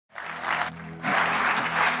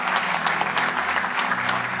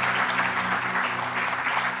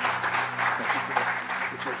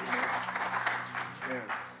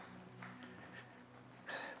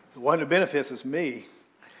One of the benefits is me.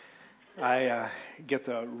 I get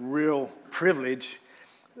the real privilege.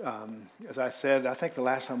 As I said, I think the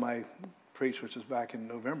last time I preached, which was back in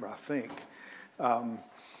November, I think, I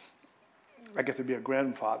get to be a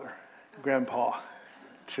grandpa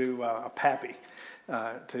to a pappy,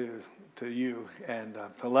 to you, and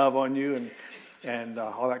to love on you and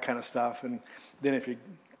all that kind of stuff. And then if you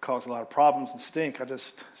cause a lot of problems and stink, I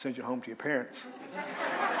just send you home to your parents.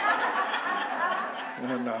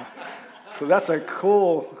 And so that's a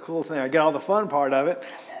cool thing. I get all the fun part of it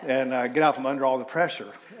and get out from under all the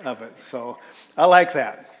pressure of it. So I like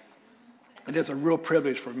that. And it's a real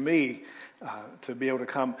privilege for me to be able to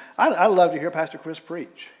come. I love to hear Pastor Chris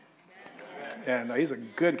preach. And he's a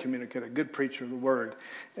good communicator, a good preacher of the word.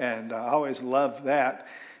 And I always love that.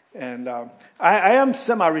 And I am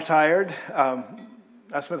semi-retired. I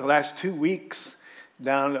spent the last 2 weeks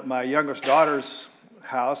down at my youngest daughter's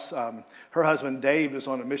house. Her husband, Dave, is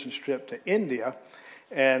on a mission trip to India.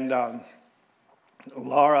 And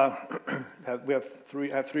Laura, we have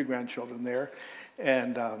three grandchildren there.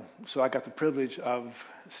 And so I got the privilege of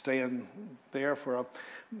staying there for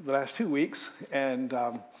the last 2 weeks and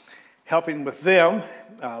helping with them.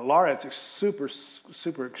 Laura is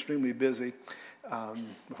super extremely busy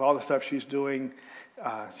with all the stuff she's doing.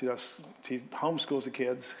 She homeschools the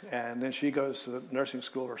kids, and then she goes to nursing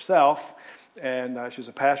school herself. And she's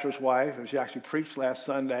a pastor's wife, and she actually preached last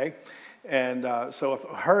Sunday. And so with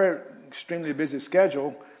her extremely busy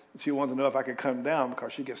schedule, she wanted to know if I could come down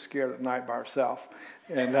because she gets scared at night by herself.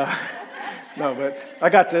 And no, but I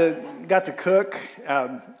got to cook.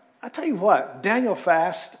 I tell you what, Daniel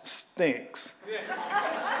fast stinks.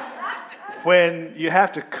 When you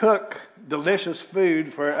have to cook delicious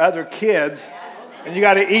food for other kids, and you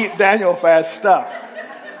got to eat Daniel fast stuff.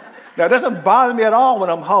 Now, it doesn't bother me at all when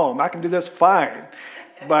I'm home. I can do this fine.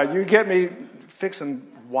 But you get me fixing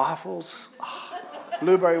waffles,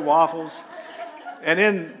 blueberry waffles. And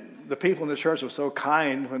then the people in the church were so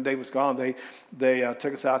kind when Dave was gone. They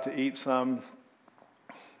took us out to eat some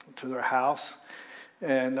to their house.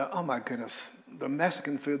 And, oh, my goodness, the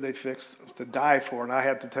Mexican food they fixed was to die for. And I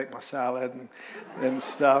had to take my salad and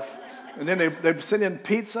stuff. And then they sent in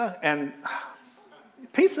pizza. And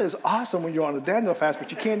pizza is awesome when you're on a Daniel fast,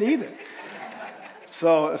 but you can't eat it.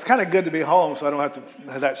 So it's kind of good to be home so I don't have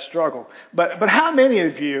to have that struggle. But how many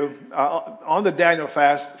of you on the Daniel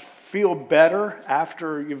fast feel better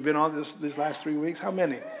after you've been on these last 3 weeks? How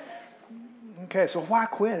many? Okay, so why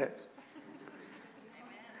quit it?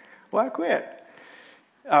 Why quit?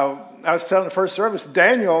 I was telling the first service,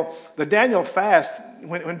 the Daniel fast,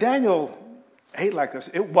 when Daniel ate like this,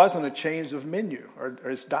 it wasn't a change of menu or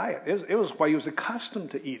his diet. It was what he was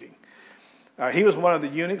accustomed to eating. He was one of the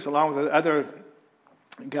eunuchs, along with the other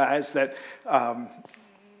guys that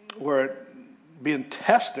were being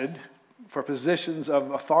tested for positions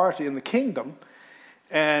of authority in the kingdom.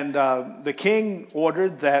 And the king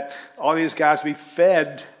ordered that all these guys be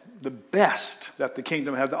fed the best that the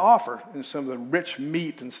kingdom had to offer, and some of the rich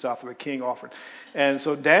meat and stuff that the king offered. And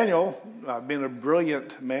so Daniel, being a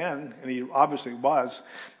brilliant man, and he obviously was,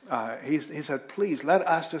 he said, please, let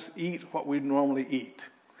us just eat what we normally eat.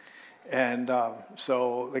 And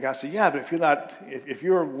so the guy said, yeah, but if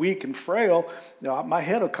you're weak and frail, my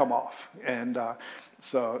head will come off. And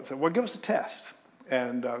so well, give us a test.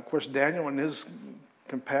 And of course, Daniel and his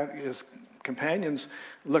companions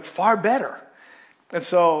looked far better. And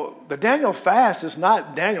so the Daniel fast is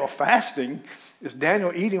not Daniel fasting, it's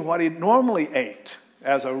Daniel eating what he normally ate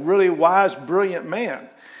as a really wise, brilliant man.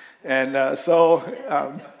 And so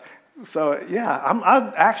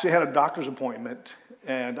I actually had a doctor's appointment,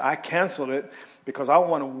 and I canceled it because I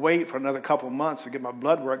want to wait for another couple of months to get my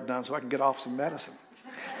blood work done so I can get off some medicine.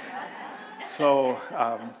 So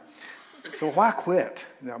why quit?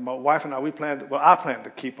 Now, my wife and I, I plan to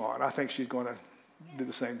keep on. I think she's going to do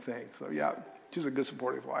the same thing. So yeah. She's a good,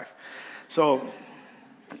 supportive wife. So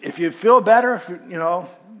if you feel better,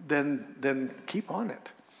 then keep on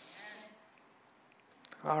it.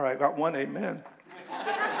 All right, got one amen.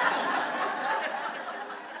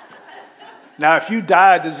 Now, if you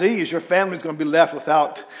die of disease, your family's going to be left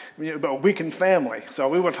without a weakened family. So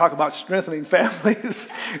we want to talk about strengthening families.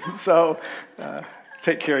 So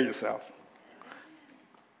take care of yourself.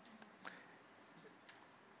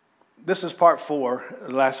 This is part 4,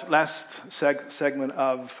 last segment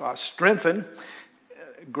of Strengthen,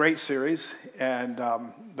 great series. And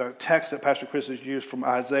the text that Pastor Chris has used from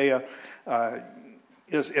Isaiah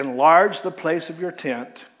is, enlarge the place of your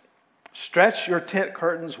tent, stretch your tent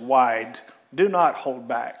curtains wide, do not hold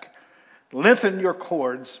back, lengthen your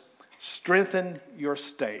cords, strengthen your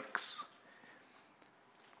stakes.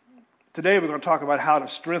 Today we're going to talk about how to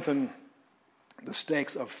strengthen the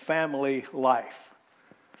stakes of family life.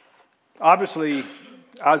 Obviously,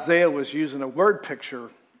 Isaiah was using a word picture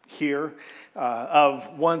here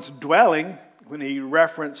of one's dwelling when he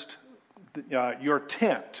referenced your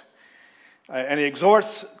tent. And he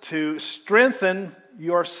exhorts to strengthen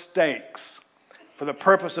your stakes for the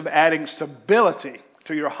purpose of adding stability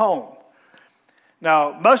to your home.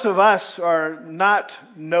 Now, most of us are not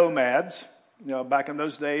nomads. Back in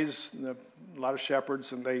those days, a lot of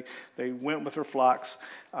shepherds, and they went with their flocks.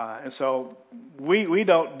 And so we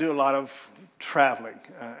don't do a lot of traveling.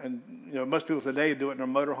 And most people today do it in a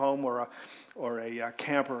motorhome or a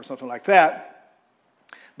camper or something like that.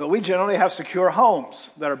 But we generally have secure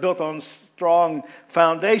homes that are built on strong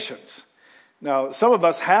foundations. Now, some of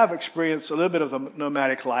us have experienced a little bit of the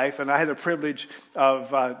nomadic life, and I had the privilege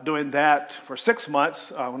of doing that for 6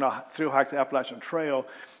 months when I thru-hiked the Appalachian Trail.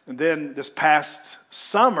 And then this past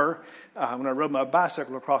summer, when I rode my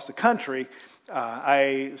bicycle across the country,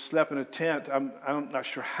 I slept in a tent. I'm not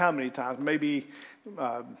sure how many times, maybe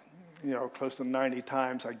close to 90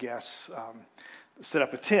 times, I guess, set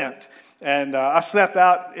up a tent. And I slept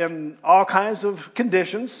out in all kinds of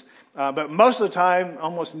conditions. But most of the time,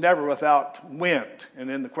 almost never without wind. And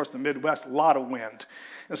in, of course, the Midwest, a lot of wind.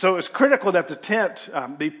 And so it's critical that the tent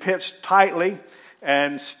be pitched tightly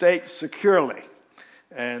and staked securely.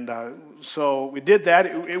 And so we did that.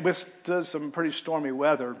 It withstood some pretty stormy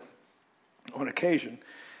weather on occasion.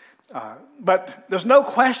 But there's no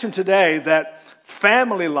question today that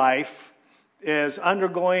family life is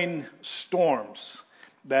undergoing storms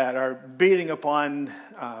that are beating upon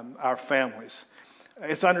our families.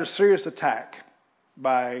 It's under serious attack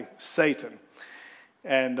by Satan.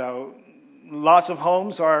 And lots of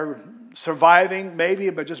homes are surviving, maybe,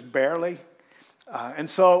 but just barely. And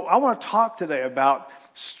so I want to talk today about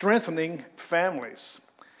strengthening families.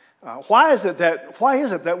 Why is it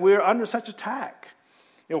that we're under such attack?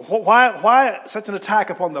 Why such an attack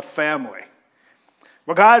upon the family?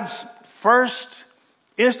 Well, God's first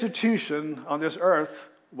institution on this earth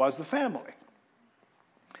was the family.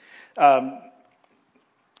 The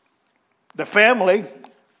family,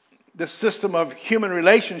 the system of human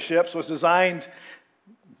relationships, was designed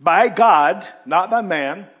by God, not by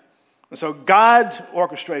man. And so God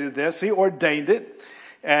orchestrated this. He ordained it.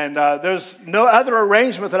 And there's no other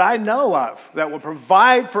arrangement that I know of that will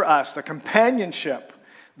provide for us the companionship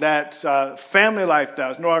that family life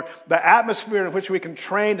does, nor the atmosphere in which we can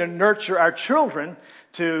train and nurture our children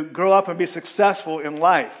to grow up and be successful in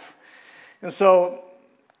life. And so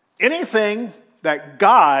anything that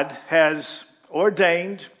God has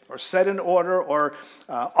ordained or set in order or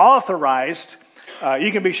authorized,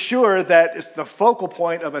 you can be sure that it's the focal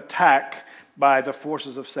point of attack by the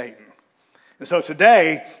forces of Satan. And so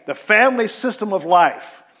today, the family system of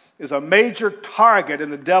life is a major target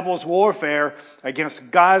in the devil's warfare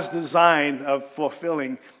against God's design of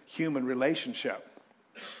fulfilling human relationship.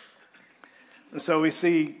 And so we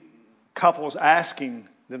see couples asking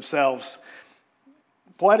themselves,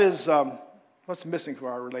 what's missing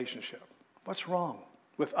for our relationship? What's wrong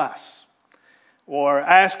with us? Or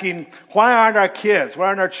asking, why aren't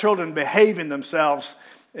our children behaving themselves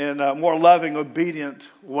in a more loving, obedient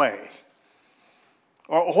way?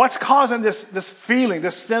 Or what's causing this feeling,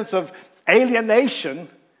 this sense of alienation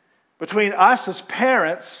between us as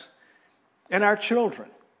parents and our children?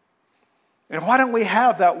 And why don't we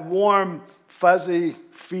have that warm, fuzzy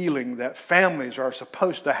feeling that families are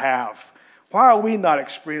supposed to have? Why are we not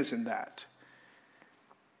experiencing that?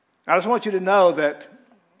 I just want you to know that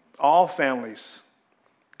all families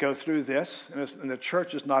go through this, and the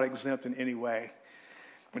church is not exempt in any way.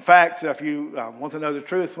 In fact, if you want to know the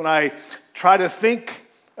truth, when I try to think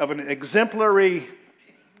of an exemplary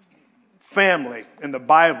family in the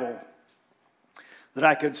Bible that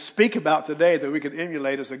I could speak about today that we could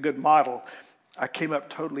emulate as a good model, I came up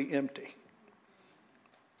totally empty.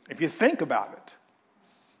 If you think about it,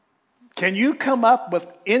 can you come up with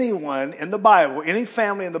anyone in the Bible, any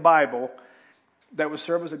family in the Bible, that would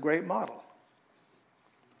serve as a great model?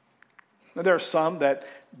 Now, there are some that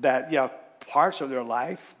parts of their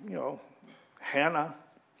life, Hannah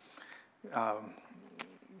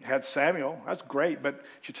had Samuel. That's great, but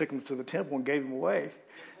she took him to the temple and gave him away.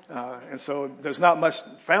 And so there's not much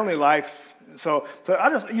family life. So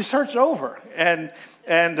you search over, and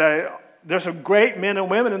there's some great men and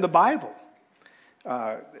women in the Bible.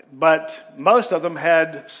 But most of them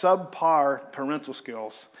had subpar parental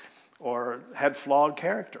skills or had flawed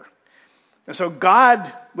character. And so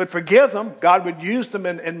God would forgive them. God would use them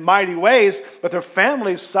in mighty ways, but their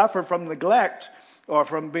families suffered from neglect or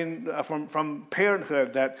from being from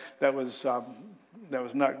parenthood that was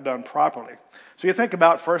not done properly. So you think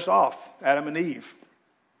about, first off, Adam and Eve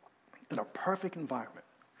in a perfect environment.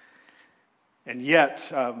 And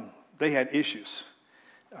yet, they had issues.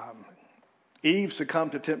 Eve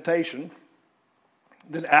succumbed to temptation.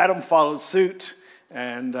 Then Adam followed suit,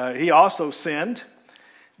 and he also sinned.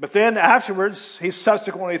 But then afterwards, he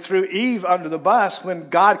subsequently threw Eve under the bus when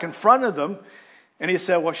God confronted them, and he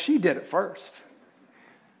said, well, she did it first.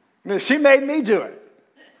 She made me do it.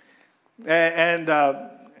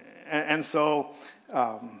 And so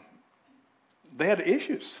they had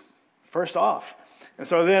issues, first off. And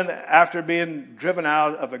so then after being driven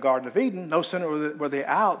out of the Garden of Eden, no sooner were they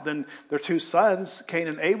out than their two sons, Cain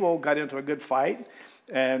and Abel, got into a good fight.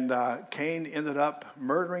 And Cain ended up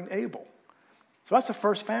murdering Abel. So that's the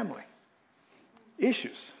first family.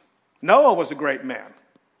 Issues. Noah was a great man.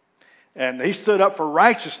 And he stood up for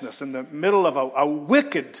righteousness in the middle of a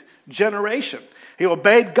wicked generation. He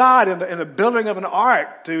obeyed God in the building of an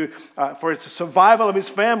ark for the survival of his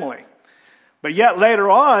family. But yet later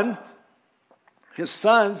on, his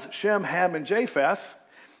sons, Shem, Ham, and Japheth,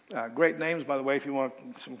 great names, by the way, if you want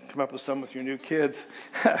to come up with some with your new kids,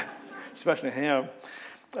 especially Ham.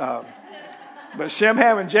 But Shem,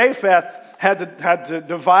 Ham, and Japheth had to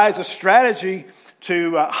devise a strategy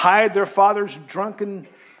to hide their father's drunken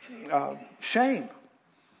shame.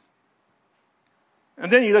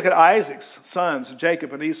 And then you look at Isaac's sons,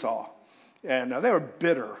 Jacob and Esau, and they were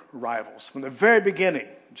bitter rivals. From the very beginning,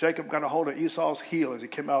 Jacob got a hold of Esau's heel as he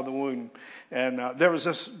came out of the womb. And there was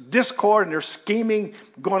this discord and there's scheming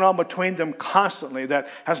going on between them constantly that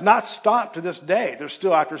has not stopped to this day. There's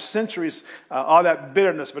still, after centuries, all that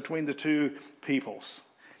bitterness between the two peoples.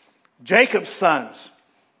 Jacob's sons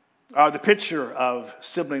are the picture of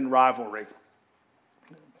sibling rivalry.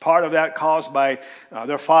 Part of that caused by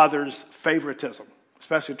their father's favoritism,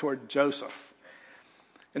 especially toward Joseph.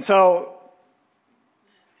 And so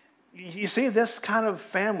you see this kind of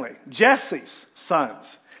family. Jesse's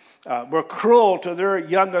sons were cruel to their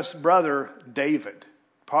youngest brother, David,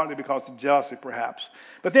 partly because of jealousy, perhaps.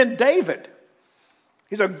 But then David,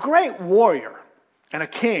 he's a great warrior and a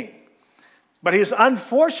king, but he's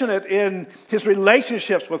unfortunate in his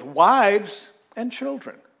relationships with wives and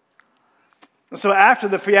children. And so after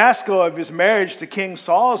the fiasco of his marriage to King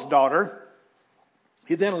Saul's daughter,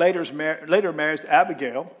 he then later marries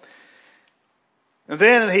Abigail. And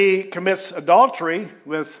then he commits adultery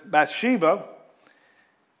with Bathsheba.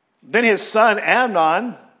 Then his son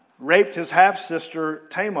Amnon raped his half-sister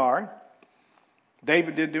Tamar.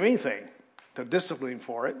 David didn't do anything to discipline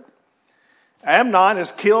for it. Amnon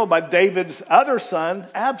is killed by David's other son,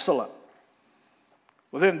 Absalom.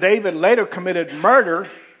 Well, then David later committed murder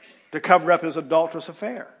to cover up his adulterous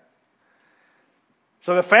affair.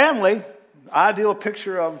 So the family, ideal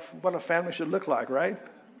picture of what a family should look like, right?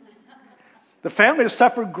 The family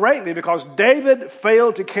suffered greatly because David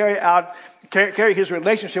failed to carry his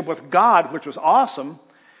relationship with God, which was awesome,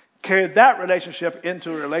 carried that relationship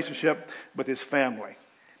into a relationship with his family.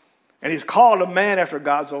 And he's called a man after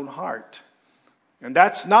God's own heart. And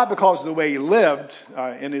that's not because of the way he lived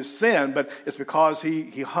in his sin, but it's because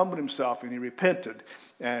he humbled himself and he repented.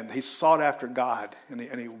 And he sought after God, and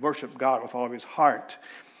he worshiped God with all of his heart.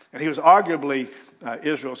 And he was arguably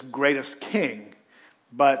Israel's greatest king,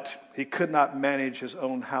 but he could not manage his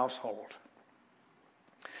own household.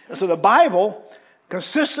 And so the Bible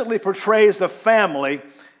consistently portrays the family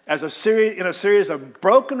as in a series of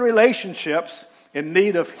broken relationships in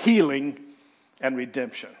need of healing and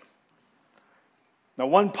redemption. Now,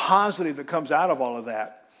 one positive that comes out of all of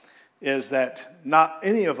that is that not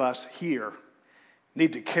any of us here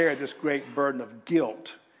need to carry this great burden of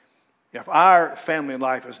guilt if our family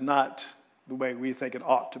life is not the way we think it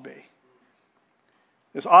ought to be.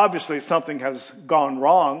 It's obviously something has gone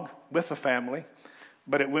wrong with the family,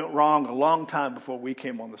 but it went wrong a long time before we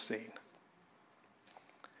came on the scene.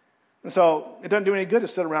 And so it doesn't do any good to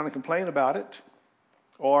sit around and complain about it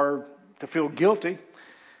or to feel guilty.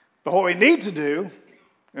 But what we need to do,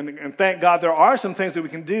 and thank God there are some things that we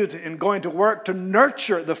can do in going to work to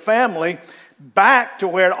nurture the family back to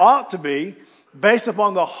where it ought to be based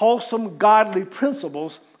upon the wholesome, godly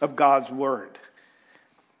principles of God's Word.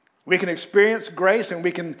 We can experience grace and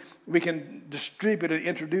we can distribute and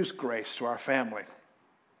introduce grace to our family.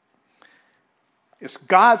 It's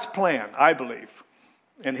God's plan, I believe,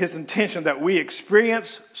 and His intention that we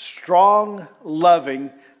experience strong,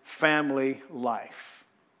 loving family life.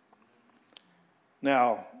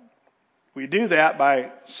 Now, we do that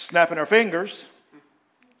by snapping our fingers.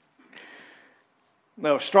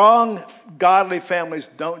 No, strong, godly families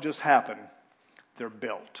don't just happen. They're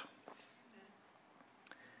built.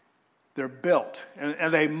 They're built.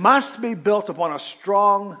 And they must be built upon a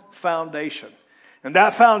strong foundation. And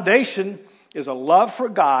that foundation is a love for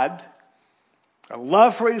God, a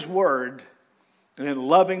love for His Word, and then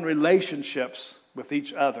loving relationships with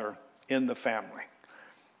each other in the family.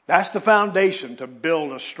 That's the foundation to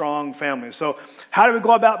build a strong family. So how do we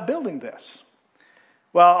go about building this?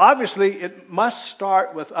 Well, obviously, it must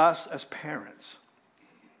start with us as parents.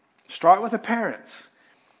 Start with the parents.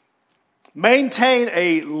 Maintain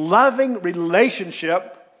a loving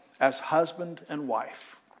relationship as husband and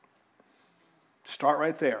wife. Start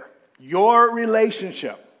right there. Your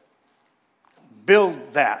relationship.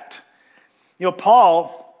 Build that. You know,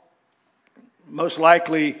 Paul most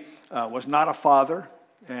likely was not a father,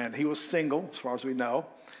 and he was single, as far as we know.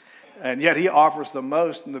 And yet he offers the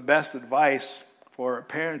most and the best advice for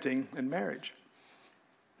parenting and marriage.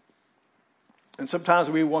 And sometimes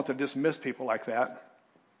we want to dismiss people like that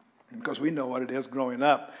because we know what it is growing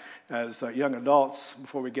up as young adults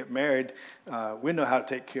before we get married. We know how to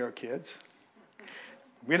take care of kids.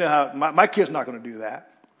 We know how, my kid's not going to do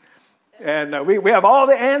that. And we have all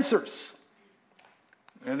the answers.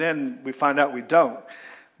 And then we find out we don't.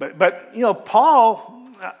 But you know, Paul,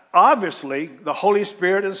 obviously, the Holy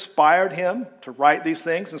Spirit inspired him to write these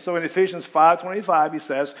things. And so in Ephesians 5:25, he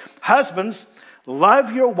says, "Husbands,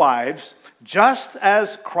 love your wives just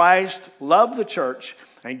as Christ loved the church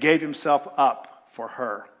and gave himself up for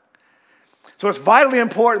her." So it's vitally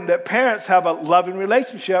important that parents have a loving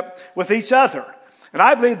relationship with each other. And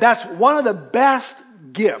I believe that's one of the best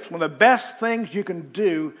gifts, one of the best things you can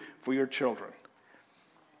do for your children.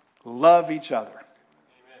 Love each other.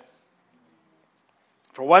 Amen.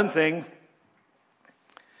 For one thing,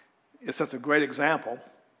 it's such a great example.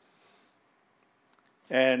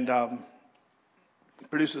 And it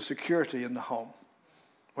produces security in the home.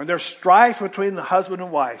 When there's strife between the husband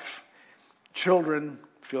and wife, children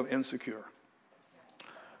feel insecure.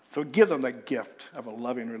 So give them the gift of a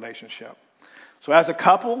loving relationship. So as a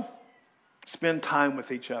couple, spend time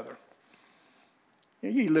with each other.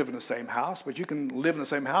 You live in the same house, but you can live in the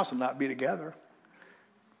same house and not be together.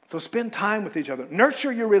 So spend time with each other.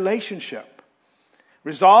 Nurture your relationship.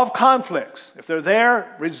 Resolve conflicts. If they're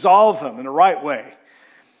there, resolve them in the right way.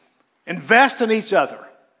 Invest in each other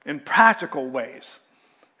in practical ways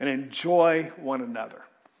and enjoy one another.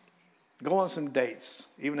 Go on some dates,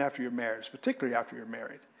 even after you're married, particularly after you're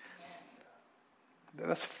married.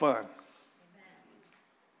 That's fun.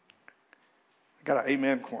 I got an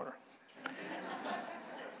amen corner.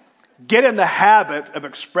 Get in the habit of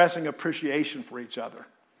expressing appreciation for each other.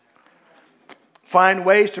 Find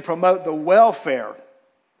ways to promote the welfare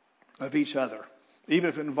of each other, even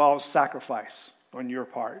if it involves sacrifice on your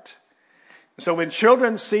part. So when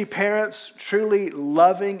children see parents truly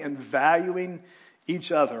loving and valuing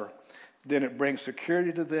each other, then it brings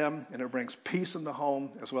security to them and it brings peace in the home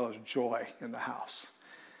as well as joy in the house.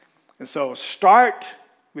 And so start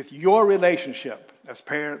with your relationship as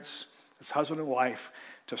parents, as husband and wife,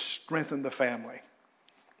 to strengthen the family.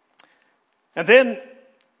 And then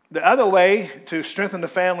the other way to strengthen the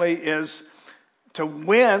family is to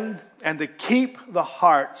win and to keep the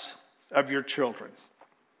hearts of your children.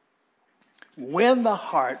 Win the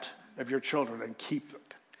heart of your children and keep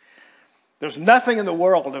it. There's nothing in the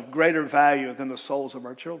world of greater value than the souls of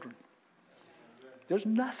our children. There's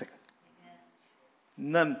nothing.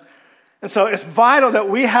 None. And so it's vital that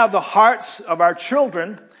we have the hearts of our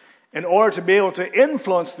children in order to be able to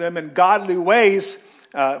influence them in godly ways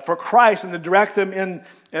for Christ and to direct them in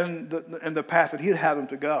the path that He'd have them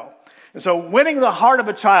to go. And so winning the heart of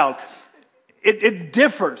a child, it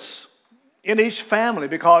differs in each family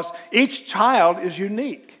because each child is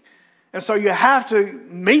unique. And so you have to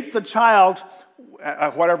meet the child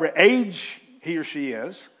at whatever age he or she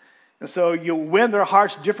is. And so you win their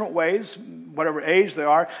hearts different ways, whatever age they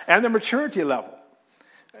are, and their maturity level.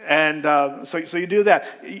 And so you do that.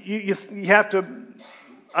 You have to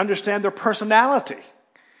understand their personality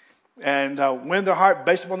and win their heart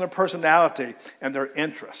based upon their personality and their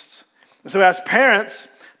interests. And so as parents,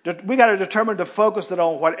 we got to determine to focus it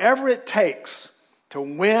on whatever it takes to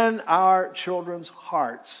win our children's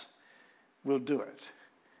hearts. We'll do it.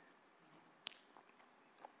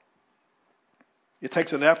 It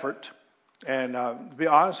takes an effort. And to be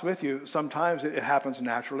honest with you, sometimes it happens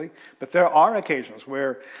naturally. But there are occasions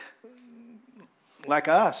where, like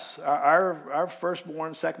us, our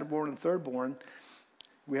firstborn, secondborn, and thirdborn,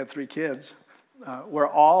 we had 3 kids, were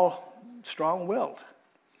all strong-willed.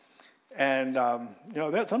 And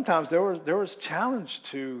sometimes there was challenge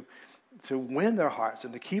to win their hearts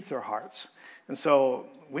and to keep their hearts. And so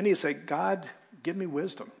we need to say, God, give me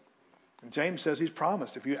wisdom. And James says He's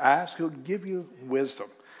promised. If you ask, He'll give you wisdom.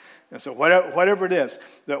 And so whatever it is,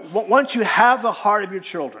 that once you have the heart of your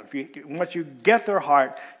children, once you get their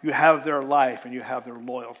heart, you have their life and you have their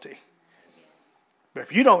loyalty. But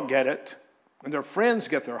if you don't get it, and their friends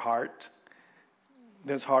get their heart,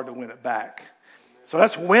 then it's hard to win it back. So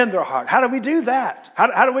let's win their heart. How do we do that?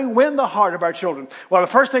 How do we win the heart of our children? Well, the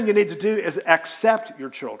first thing you need to do is accept your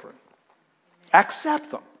children.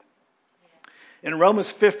 Accept them. In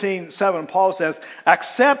Romans 15:7, Paul says,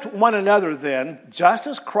 accept one another then, just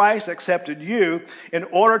as Christ accepted you, in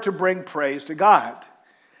order to bring praise to God.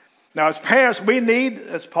 Now, as parents, we need,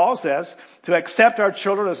 as Paul says, to accept our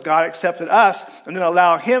children as God accepted us, and then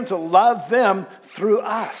allow Him to love them through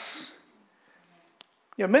us.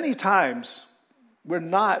 You know, many times, we're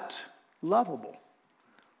not lovable.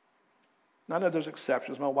 I know there's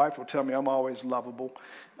exceptions. My wife will tell me I'm always lovable.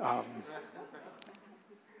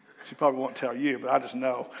 She probably won't tell you, but I just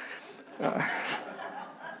know.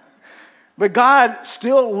 But God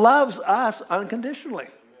still loves us unconditionally.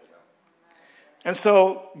 And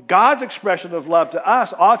so God's expression of love to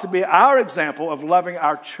us ought to be our example of loving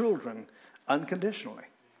our children unconditionally.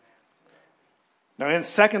 Now in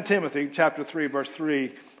 2 Timothy chapter 3, verse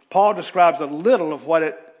 3, Paul describes a little of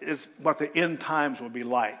what the end times will be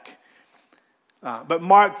like. But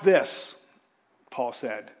mark this, Paul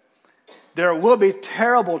said, there will be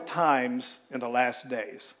terrible times in the last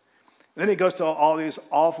days. And then he goes to all these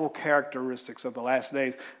awful characteristics of the last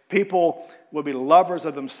days. People will be lovers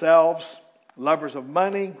of themselves, lovers of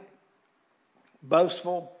money,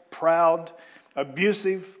 boastful, proud,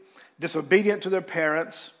 abusive, disobedient to their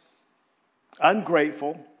parents,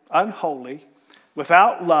 ungrateful, unholy,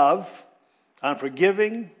 without love,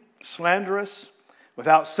 unforgiving, slanderous,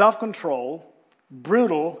 without self-control,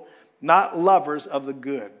 brutal, not lovers of the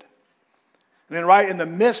good. And then right in the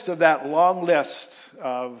midst of that long list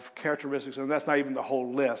of characteristics, and that's not even the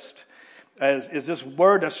whole list, is this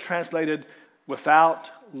word that's translated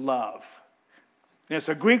without love. And it's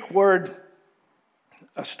a Greek word,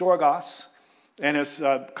 astorgos, and it's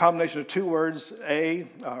a combination of two words,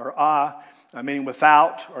 meaning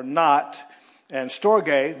without or not, and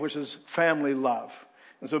storge, which is family love.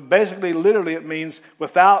 And so basically, literally, it means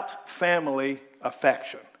without family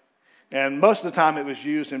affection. And most of the time it was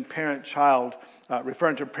used in parent-child,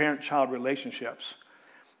 referring to parent-child relationships.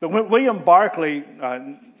 But when William Barclay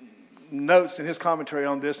notes in his commentary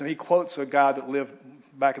on this, and he quotes a guy that lived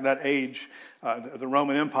back in that age, the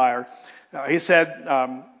Roman Empire, he said,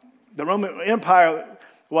 the Roman Empire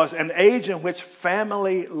was an age in which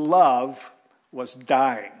family love was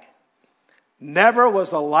dying. Never was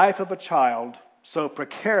the life of a child so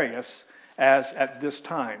precarious as at this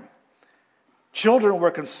time. Children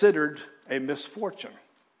were considered a misfortune.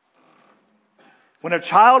 When a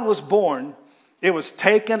child was born, it was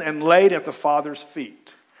taken and laid at the father's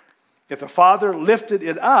feet. If the father lifted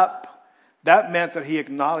it up, that meant that he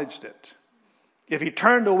acknowledged it. If he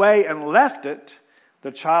turned away and left it,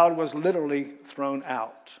 the child was literally thrown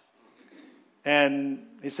out. And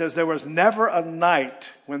he says there was never a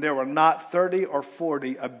night when there were not 30 or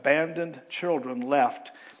 40 abandoned children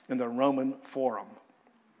left in the Roman Forum.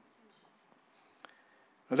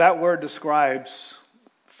 Now, that word describes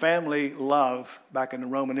family love back in the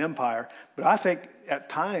Roman Empire, but I think at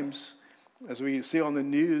times, as we see on the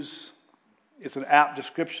news, it's an apt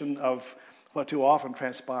description of what too often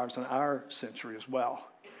transpires in our century as well.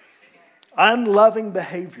 Unloving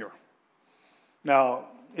behavior. Now,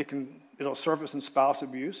 it'll surface in spouse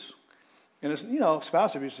abuse. And it's,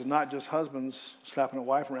 spouse abuse is not just husbands slapping a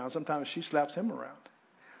wife around. Sometimes she slaps him around.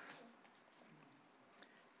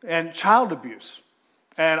 And child abuse.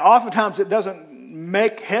 And oftentimes it doesn't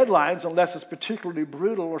make headlines unless it's particularly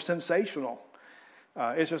brutal or sensational.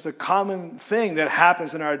 It's just a common thing that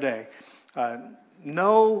happens in our day.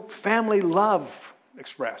 No family love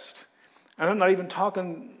expressed. And I'm not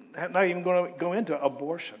even going to go into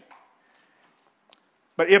abortion.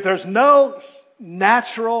 But if there's no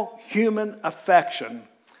natural human affection,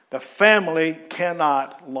 the family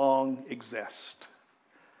cannot long exist.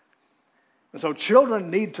 And so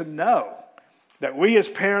children need to know that we as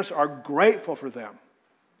parents are grateful for them.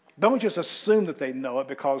 Don't just assume that they know it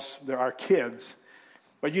because they're our kids.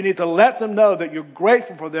 But you need to let them know that you're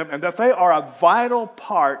grateful for them and that they are a vital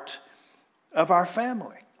part of our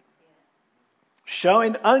family.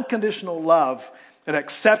 Showing unconditional love and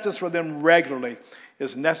acceptance for them regularly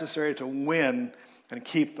is necessary to win and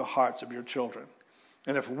keep the hearts of your children.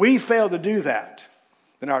 And if we fail to do that,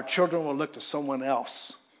 then our children will look to someone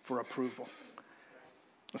else for approval.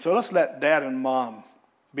 So let's let dad and mom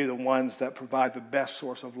be the ones that provide the best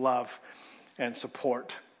source of love and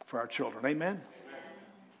support for our children. Amen?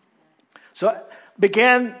 So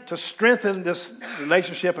begin to strengthen this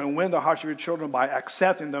relationship and win the hearts of your children by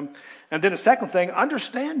accepting them. And then the second thing,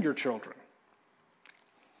 understand your children.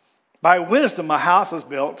 By wisdom, a house is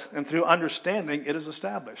built, and through understanding, it is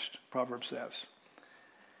established, Proverbs says.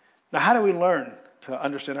 Now, how do we learn to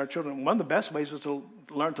understand our children? One of the best ways is to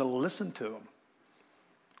learn to listen to them.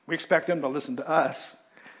 We expect them to listen to us,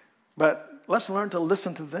 but let's learn to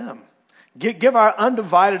listen to them. Give our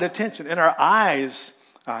undivided attention and our eyes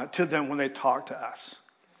to them when they talk to us.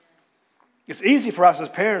 It's easy for us as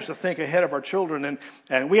parents to think ahead of our children,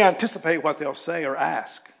 and we anticipate what they'll say or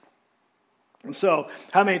ask. And so,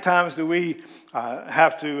 how many times do we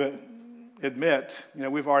have to admit,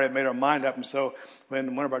 we've already made our mind up, and so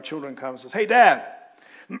when one of our children comes and says, "Hey, Dad,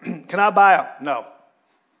 can I buy a..." No.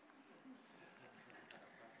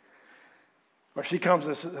 Or she comes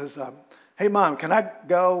and says, "Hey, Mom, can I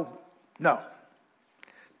go?" No.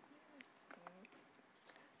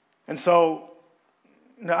 And so,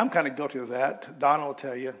 I'm kind of guilty of that. Donna will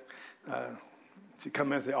tell you. She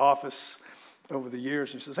come into the office over the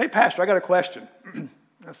years and says, "Hey, Pastor, I got a question."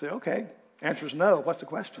 I say, "Okay." Answer is no. What's the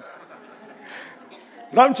question?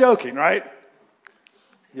 But I'm joking, right?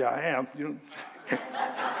 Yeah, I am.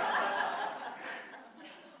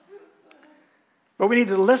 But we need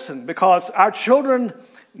to listen because our children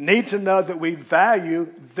need to know that we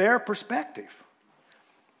value their perspective.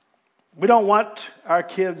 We don't want our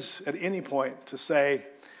kids at any point to say,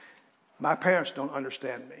 "My parents don't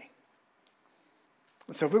understand me."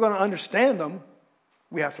 And so if we're going to understand them,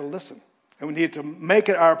 we have to listen. And we need to make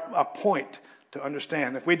it a point to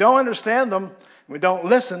understand. If we don't understand them, we don't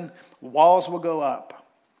listen, walls will go up.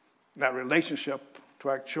 That relationship to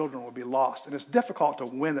our children will be lost. And it's difficult to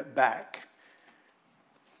win it back.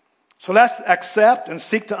 So let's accept and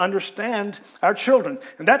seek to understand our children.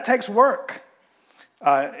 And that takes work.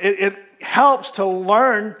 It helps to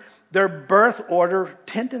learn their birth order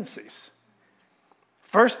tendencies.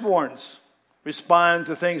 Firstborns respond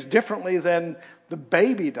to things differently than the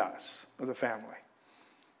baby does of the family.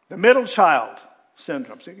 The middle child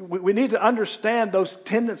syndrome. We need to understand those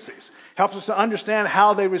tendencies. Helps us to understand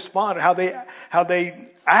how they respond, how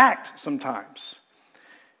they act sometimes.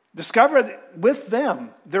 Discover with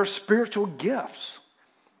them their spiritual gifts.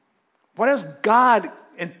 What has God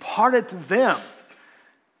imparted to them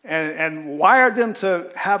and wired them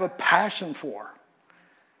to have a passion for?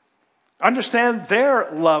 Understand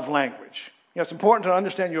their love language. It's important to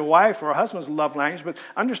understand your wife or husband's love language, but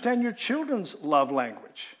understand your children's love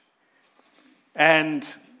language. And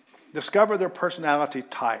discover their personality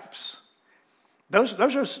types. Those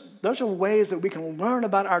are ways that we can learn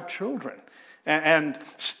about our children. And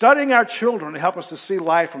studying our children help us to see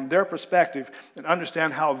life from their perspective and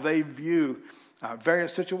understand how they view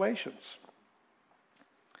various situations.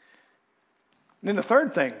 And then the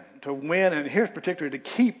third thing to win, and here's particularly to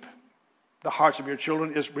keep the hearts of your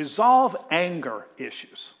children, is resolve anger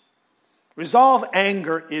issues. Resolve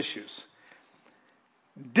anger issues.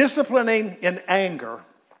 Disciplining in anger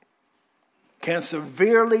can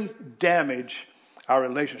severely damage our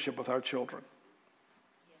relationship with our children.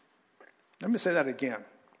 Let me say that again.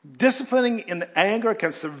 Disciplining in anger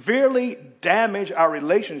can severely damage our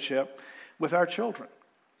relationship with our children.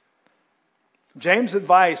 James'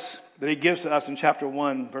 advice that he gives to us in chapter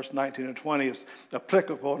 1, verse 19 and 20 is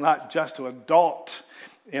applicable not just to adult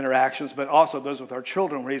interactions, but also those with our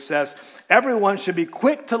children, where he says, everyone should be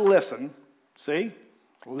quick to listen. See?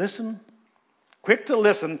 Listen. Quick to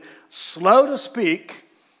listen, slow to speak,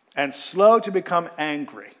 and slow to become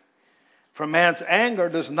angry. For man's anger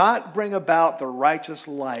does not bring about the righteous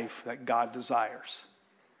life that God desires.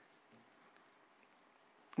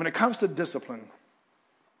 When it comes to discipline,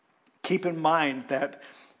 keep in mind that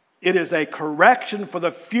it is a correction for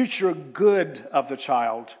the future good of the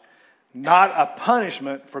child, not a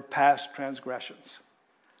punishment for past transgressions.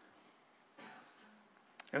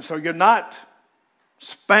 And so you're not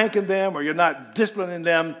spanking them or you're not disciplining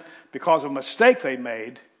them because of a mistake they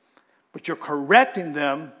made, but you're correcting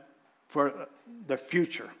them for the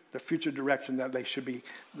future direction that they should be,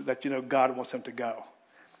 that God wants them to go.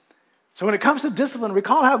 So when it comes to discipline,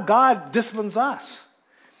 recall how God disciplines us.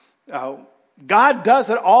 God does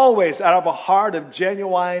it always out of a heart of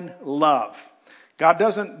genuine love. God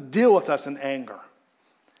doesn't deal with us in anger.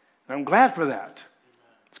 And I'm glad for that.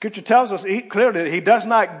 Scripture tells us clearly that He does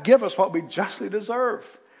not give us what we justly deserve.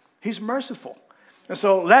 He's merciful. And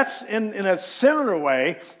so let's, in a similar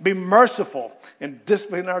way, be merciful in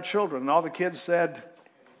disciplining our children. And all the kids said,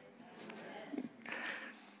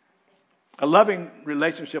 a loving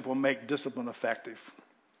relationship will make discipline effective.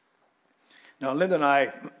 Now, Linda and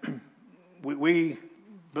I, we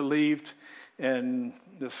believed in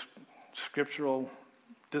this scriptural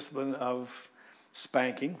discipline of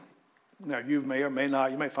spanking. Now, you may or may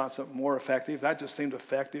not, you may find something more effective. That just seemed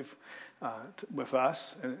effective with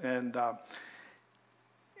us. And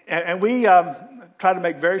we try to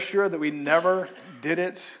make very sure that we never did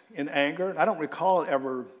it in anger. I don't recall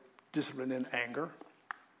ever discipline in anger.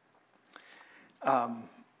 But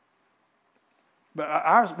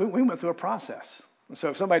ours, we went through a process. So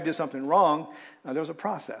if somebody did something wrong, there was a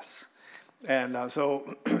process. And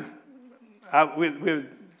so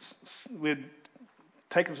we'd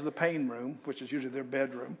take them to the pain room, which is usually their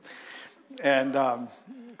bedroom. And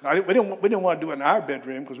we didn't want to do it in our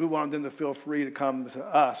bedroom because we wanted them to feel free to come to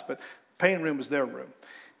us. But pain room was their room.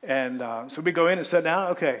 And so we go in and sit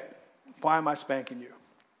down. Okay, why am I spanking you?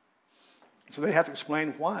 So they have to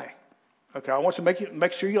explain why. Okay, I want you to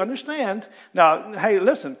make sure you understand. Now, hey,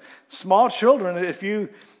 listen, small children, if you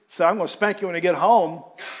say, I'm going to spank you when you get home,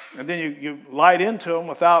 and then you light into them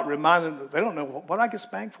without reminding them, they don't know, what did I get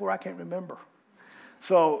spanked for? I can't remember.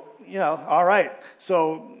 So, all right.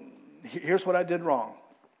 So here's what I did wrong.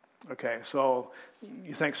 Okay, so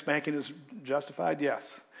you think spanking is justified? Yes.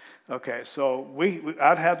 Okay, so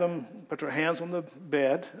I'd have them put their hands on the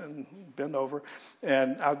bed and bend over,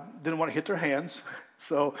 and I didn't want to hit their hands,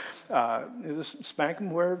 so just spank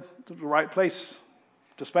them where the right place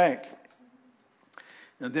to spank.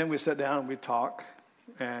 And then we'd sit down and we'd talk,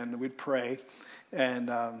 and we'd pray, and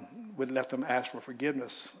we'd let them ask for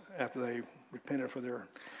forgiveness after they repented for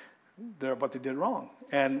their what they did wrong.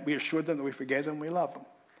 And we assured them that we forgave them and we loved them.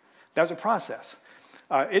 That was a process.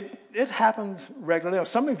 It happens regularly.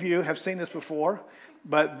 Some of you have seen this before,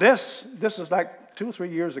 but this is like 2 or 3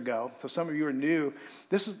 years ago. So some of you are new.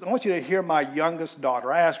 I want you to hear my youngest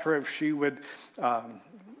daughter. I asked her if she would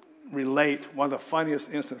relate one of the funniest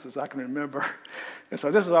instances I can remember. And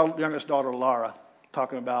so this is our youngest daughter, Laura,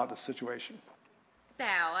 talking about the situation. So,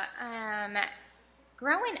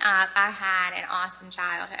 growing up, I had an awesome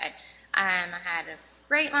childhood. I had a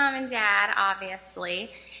great mom and dad,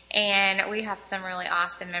 obviously, and we have some really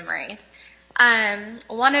awesome memories.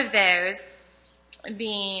 One of those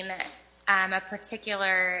being a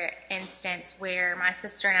particular instance where my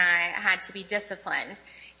sister and I had to be disciplined.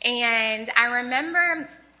 And I remember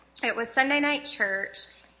it was Sunday night church,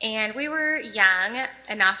 and we were young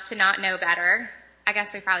enough to not know better. I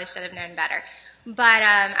guess we probably should have known better. But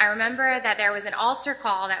I remember that there was an altar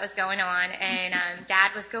call that was going on, and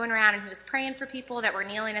Dad was going around and he was praying for people that were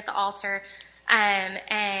kneeling at the altar.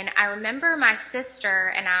 And I remember my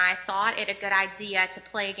sister and I thought it a good idea to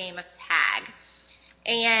play a game of tag.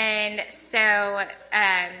 And so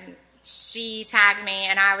she tagged me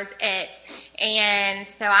and I was it. And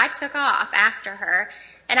so I took off after her.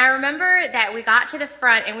 And I remember that we got to the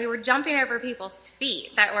front and we were jumping over people's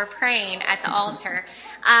feet that were praying at the altar.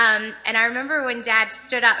 And I remember when Dad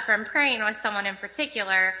stood up from praying with someone in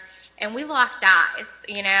particular, and we locked eyes,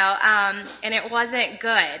 and it wasn't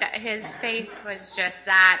good. His face was just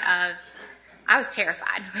that of, I was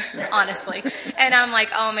terrified, honestly. And I'm like,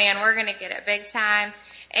 oh man, we're going to get it big time.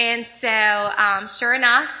 And so, sure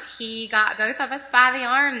enough, he got both of us by the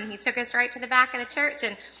arm and he took us right to the back of the church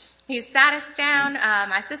and he sat us down,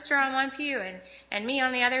 my sister on one pew and me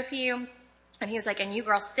on the other pew. And he was like, and you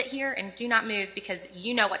girls sit here and do not move because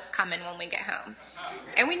you know what's coming when we get home.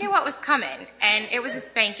 And we knew what was coming, and it was a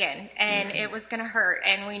spanking, and it was going to hurt,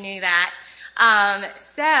 and we knew that.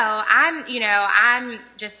 So I'm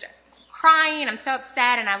just crying. I'm so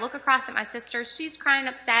upset, and I look across at my sister. She's crying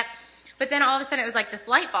upset. But then all of a sudden it was like this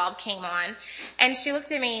light bulb came on, and she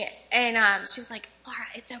looked at me, and she was like, Laura,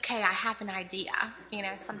 it's okay. I have an idea.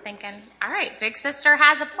 So I'm thinking, all right, big sister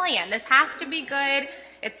has a plan. This has to be good.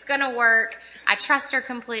 It's going to work. I trust her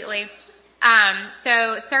completely.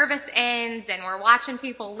 So service ends and we're watching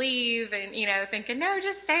people leave and, thinking, no,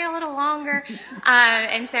 just stay a little longer.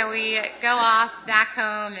 And so we go off back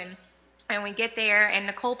home and we get there and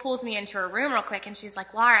Nicole pulls me into her room real quick and she's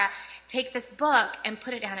like, Laura, take this book and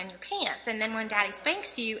put it down in your pants. And then when Daddy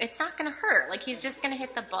spanks you, it's not going to hurt. Like he's just going to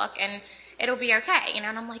hit the book and it'll be okay. And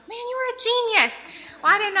I'm like, man, you were a genius.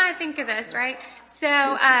 Why didn't I think of this, right?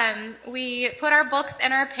 So we put our books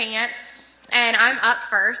in our pants, and I'm up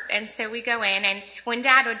first. And so we go in, and when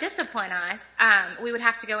Dad would discipline us, we would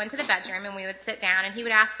have to go into the bedroom, and we would sit down, and he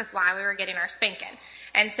would ask us why we were getting our spanking.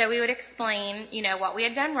 And so we would explain, what we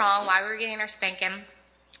had done wrong, why we were getting our spanking,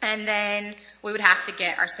 and then we would have to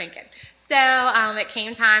get our spanking. So it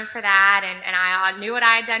came time for that, and I knew what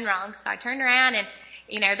I had done wrong, so I turned around and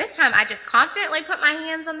this time I just confidently put my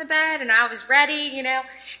hands on the bed and I was ready,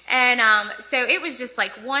 and, so it was just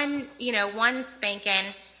like one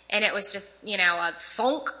spanking and it was just, a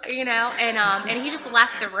thunk, and he just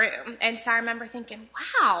left the room. And so I remember thinking,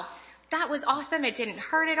 wow, that was awesome. It didn't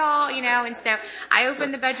hurt at all, And so I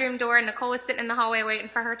opened the bedroom door and Nicole was sitting in the hallway waiting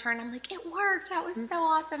for her turn. I'm like, it worked. That was so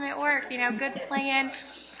awesome. It worked, good plan.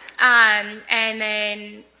 And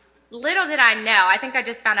then little did I know, I think I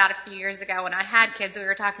just found out a few years ago when I had kids, we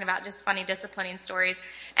were talking about just funny disciplining stories.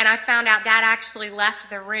 And I found out Dad actually left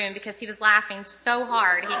the room because he was laughing so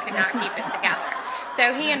hard he could not keep it together.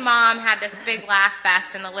 So he and Mom had this big laugh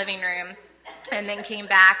fest in the living room and then came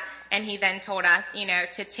back. And he then told us,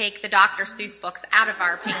 to take the Dr. Seuss books out of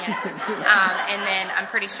our pants. And then I'm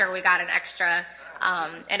pretty sure we got an extra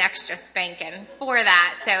spanking for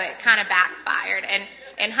that. So it kind of backfired. And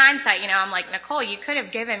in hindsight, I'm like, Nicole, you could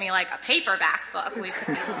have given me like a paperback book. We put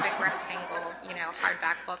these big rectangle,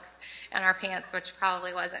 hardback books in our pants, which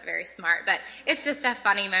probably wasn't very smart. But it's just a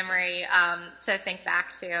funny memory to think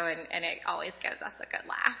back to, and it always gives us a good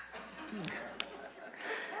laugh.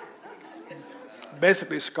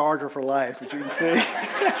 Basically scarred her for life, as you can see.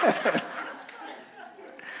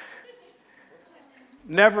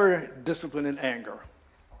 Never discipline in anger.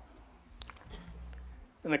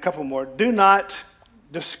 And a couple more. Do not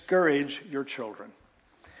discourage your children.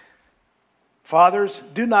 Fathers,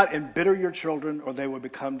 do not embitter your children or they will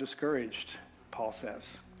become discouraged, Paul says.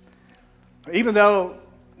 Even though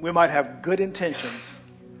we might have good intentions,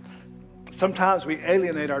 sometimes we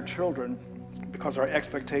alienate our children because our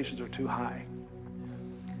expectations are too high.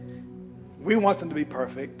 We want them to be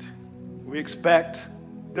perfect. We expect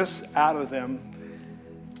this out of them.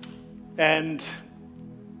 And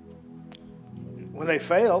when they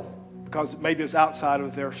fail, because maybe it's outside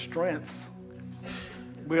of their strengths,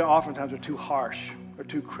 we oftentimes are too harsh or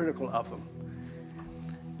too critical of them.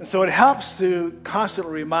 And so it helps to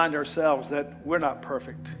constantly remind ourselves that we're not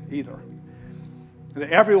perfect either. And that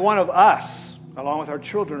every one of us, along with our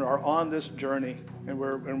children, are on this journey, and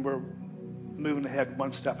we're moving ahead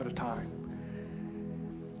one step at a time.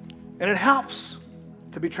 And it helps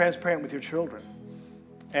to be transparent with your children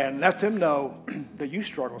and let them know that you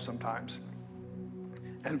struggle sometimes.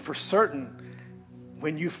 And for certain,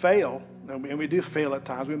 when you fail, and we do fail at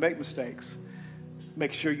times, we make mistakes,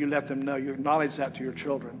 make sure you let them know, you acknowledge that to your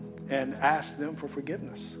children and ask them for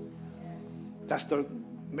forgiveness. That's the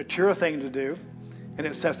mature thing to do, and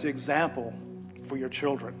it sets the example for your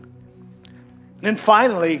children. And then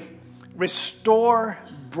finally, restore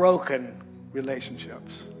broken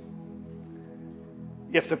relationships.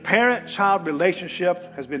 If the parent-child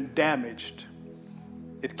relationship has been damaged,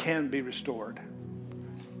 it can be restored.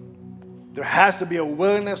 There has to be a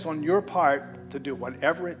willingness on your part to do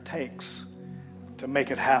whatever it takes to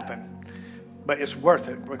make it happen. But it's worth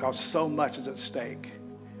it because so much is at stake.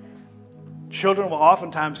 Children will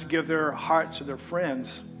oftentimes give their hearts to their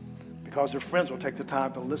friends because their friends will take the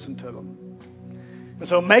time to listen to them. And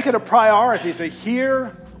so make it a priority to hear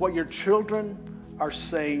what your children are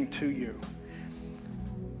saying to you.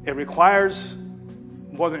 It requires,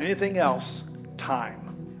 more than anything else, time.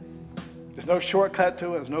 There's no shortcut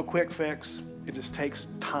to it. There's no quick fix. It just takes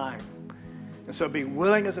time. And so be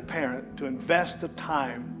willing as a parent to invest the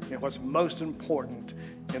time in what's most important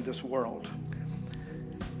in this world.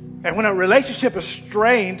 And when a relationship is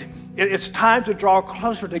strained, it's time to draw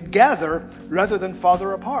closer together rather than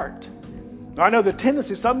farther apart. Now, I know the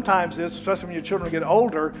tendency sometimes is, especially when your children get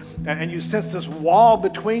older and you sense this wall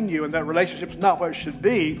between you and that relationship's not what it should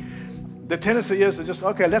be, the tendency is to just,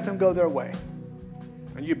 okay, let them go their way.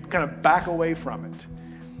 And you kind of back away from it.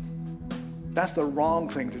 That's the wrong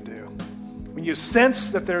thing to do. When you sense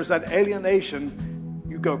that there's that alienation,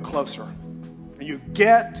 you go closer. And you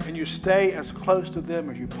get and you stay as close to them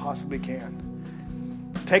as you possibly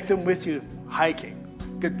can. Take them with you hiking.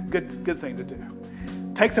 Good thing to do.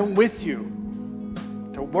 Take them with you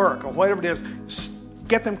to work or whatever it is.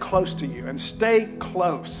 Get them close to you and stay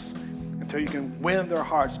close until you can win their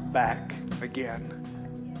hearts back again.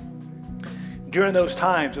 During those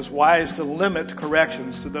times, it's wise to limit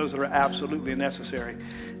corrections to those that are absolutely necessary.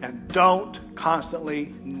 And don't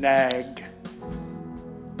constantly nag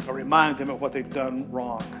or remind them of what they've done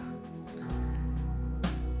wrong.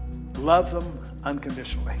 Love them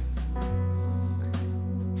unconditionally.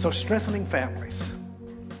 So strengthening families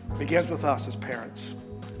begins with us as parents.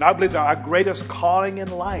 And I believe that our greatest calling in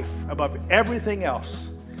life, above everything else,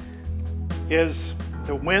 is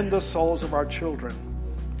to win the souls of our children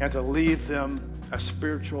and to leave them a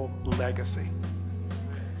spiritual legacy.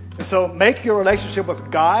 And so make your relationship with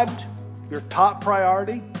God your top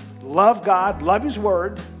priority. Love God, love His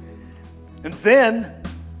Word, and then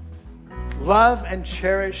love and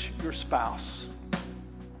cherish your spouse.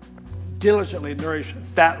 Diligently nourish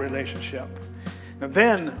that relationship. And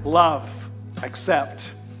then love,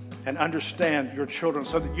 accept, and understand your children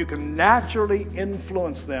so that you can naturally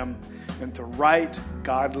influence them into right,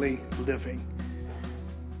 godly living.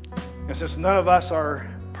 And since none of us are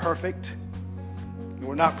perfect,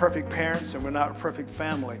 we're not perfect parents and we're not a perfect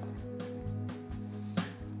family,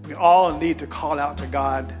 we all need to call out to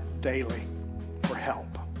God daily for help.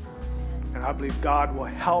 And I believe God will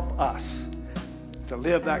help us to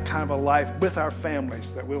live that kind of a life with our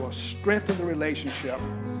families, that we will strengthen the relationship.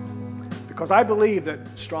 Because I believe that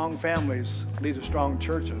strong families lead to strong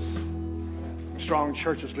churches. Strong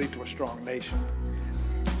churches lead to a strong nation.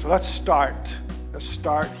 So let's start. Let's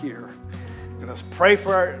start here. And let's pray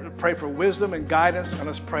for wisdom and guidance, and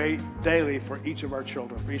let's pray daily for each of our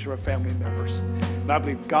children, for each of our family members. And I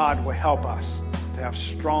believe God will help us to have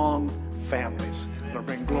strong families that will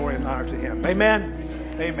bring glory and honor to Him. Amen.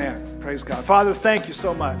 Amen. Praise God. Father, thank you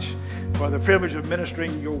so much for the privilege of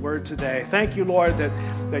ministering your word today. Thank you, Lord,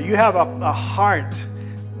 that you have a heart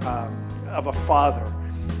of a father.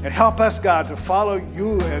 And help us, God, to follow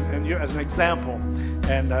you and you as an example.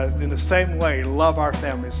 And in the same way, love our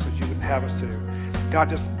families as you would have us to. God,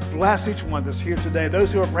 just bless each one that's here today.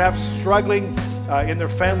 Those who are perhaps struggling in their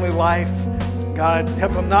family life, God,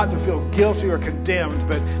 help them not to feel guilty or condemned,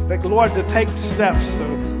 but Lord, to take steps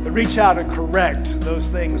to reach out and correct those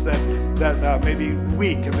things that may be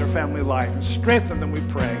weak in their family life. And strengthen them, we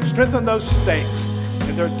pray. Strengthen those stakes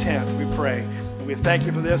in their tent, we pray. And we thank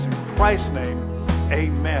you for this in Christ's name.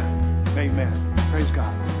 Amen. Amen. Praise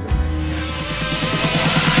God.